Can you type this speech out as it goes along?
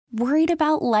Worried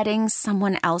about letting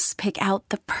someone else pick out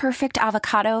the perfect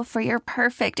avocado for your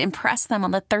perfect impress them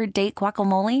on the third date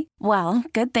guacamole? Well,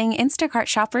 good thing Instacart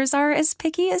shoppers are as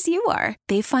picky as you are.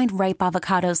 They find ripe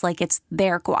avocados like it's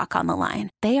their guac on the line.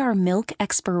 They are milk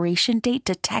expiration date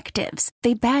detectives.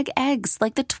 They bag eggs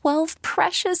like the 12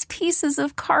 precious pieces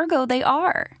of cargo they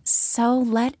are. So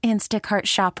let Instacart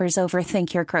shoppers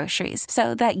overthink your groceries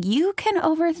so that you can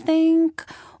overthink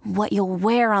what you'll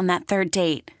wear on that third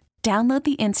date. Download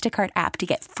the Instacart app to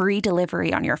get free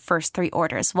delivery on your first 3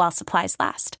 orders while supplies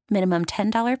last. Minimum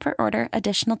 $10 per order.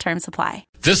 Additional terms apply.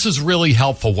 This is really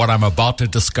helpful, what I'm about to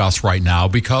discuss right now,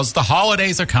 because the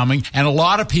holidays are coming and a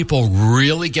lot of people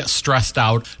really get stressed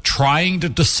out trying to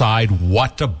decide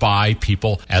what to buy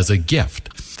people as a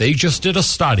gift. They just did a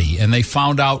study and they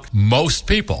found out most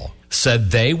people said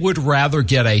they would rather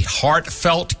get a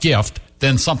heartfelt gift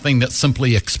than something that's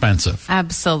simply expensive.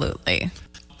 Absolutely.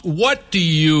 What do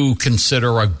you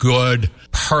consider a good,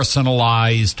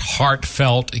 personalized,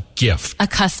 heartfelt gift? A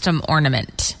custom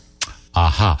ornament.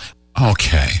 Aha.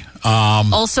 Okay.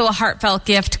 Also, a heartfelt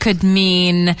gift could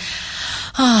mean,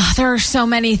 there are so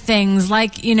many things,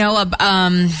 like, you know,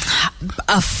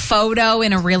 a photo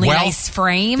in a really nice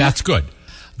frame. That's good.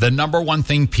 The number one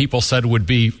thing people said would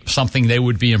be something they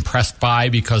would be impressed by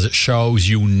because it shows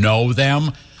you know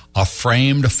them, a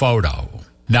framed photo.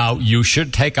 Now, you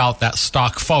should take out that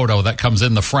stock photo that comes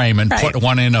in the frame and put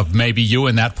one in of maybe you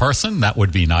and that person. That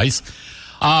would be nice.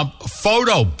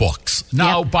 Photo books.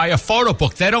 Now, by a photo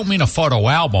book, they don't mean a photo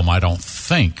album, I don't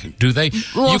think, do they?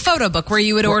 Well, a photo book where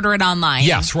you would order it online.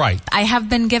 Yes, right. I have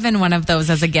been given one of those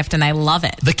as a gift, and I love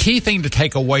it. The key thing to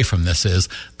take away from this is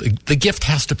the gift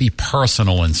has to be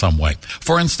personal in some way.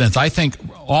 For instance, I think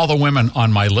all the women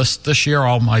on my list this year,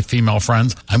 all my female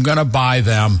friends, I'm going to buy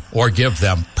them or give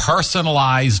them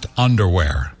personalized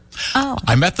underwear. Oh.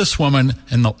 I met this woman,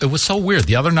 and it was so weird.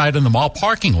 The other night in the mall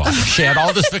parking lot, she had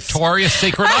all this Victoria's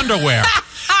Secret underwear.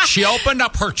 She opened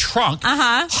up her trunk,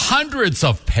 hundreds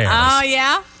of pairs. Oh,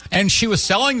 yeah? And she was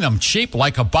selling them cheap,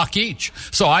 like $1 each.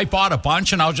 So I bought a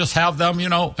bunch, and I'll just have them,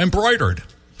 embroidered.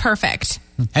 Perfect.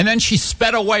 And then she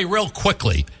sped away real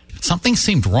quickly. Something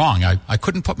seemed wrong. I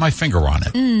couldn't put my finger on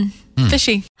it.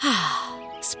 Fishy.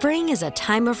 Spring is a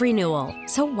time of renewal,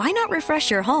 so why not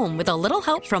refresh your home with a little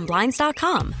help from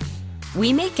Blinds.com?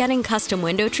 We make getting custom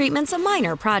window treatments a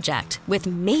minor project with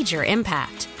major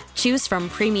impact. Choose from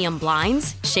premium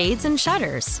blinds, shades, and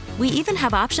shutters. We even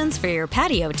have options for your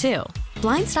patio, too.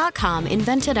 Blinds.com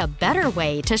invented a better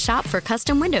way to shop for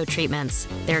custom window treatments.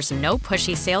 There's no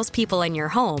pushy salespeople in your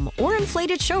home or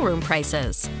inflated showroom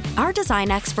prices. Our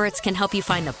design experts can help you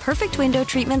find the perfect window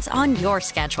treatments on your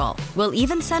schedule. We'll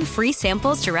even send free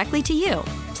samples directly to you.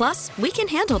 Plus, we can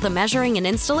handle the measuring and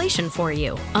installation for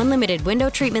you. Unlimited window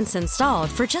treatments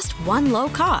installed for just one low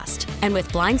cost. And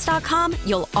with Blinds.com,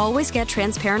 you'll always get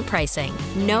transparent pricing.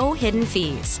 No hidden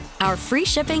fees. Our free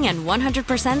shipping and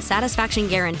 100% satisfaction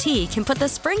guarantee can put the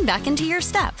spring back into your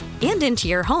step and into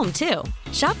your home, too.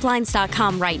 Shop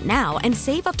Blinds.com right now and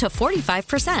save up to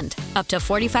 45%. Up to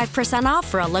 45% off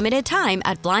for a limited time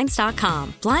at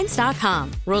Blinds.com.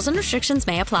 Blinds.com. Rules and restrictions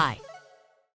may apply.